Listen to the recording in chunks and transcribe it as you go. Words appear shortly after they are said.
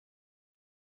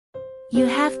You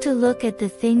have to look at the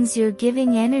things you're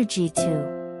giving energy to,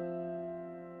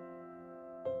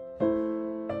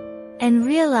 and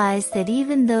realize that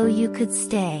even though you could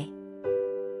stay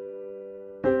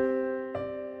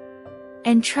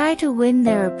and try to win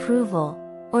their approval,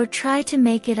 or try to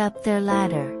make it up their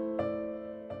ladder,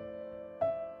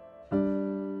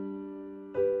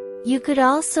 you could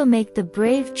also make the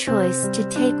brave choice to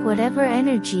take whatever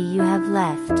energy you have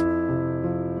left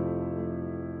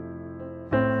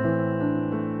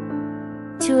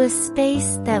to a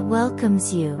space that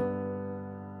welcomes you.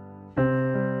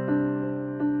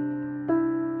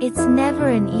 It's never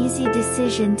an easy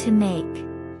decision to make.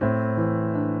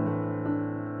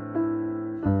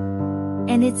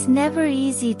 And it's never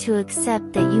easy to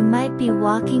accept that you might be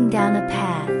walking down a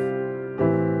path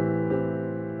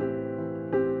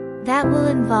that will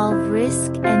involve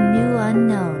risk and new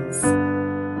unknowns.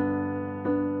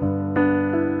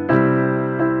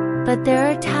 But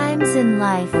there are times in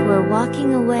life where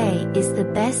walking away is the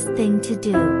best thing to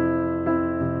do.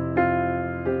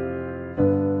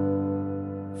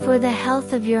 For the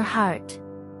health of your heart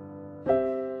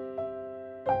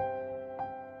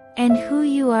and who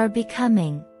you are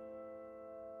becoming.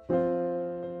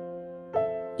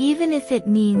 Even if it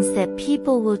means that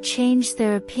people will change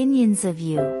their opinions of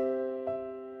you.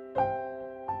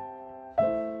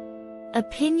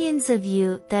 Opinions of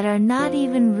you that are not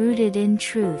even rooted in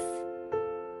truth.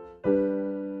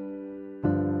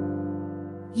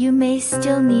 You may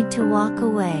still need to walk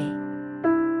away.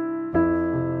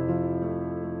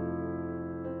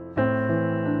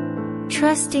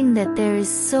 Trusting that there is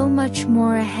so much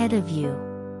more ahead of you.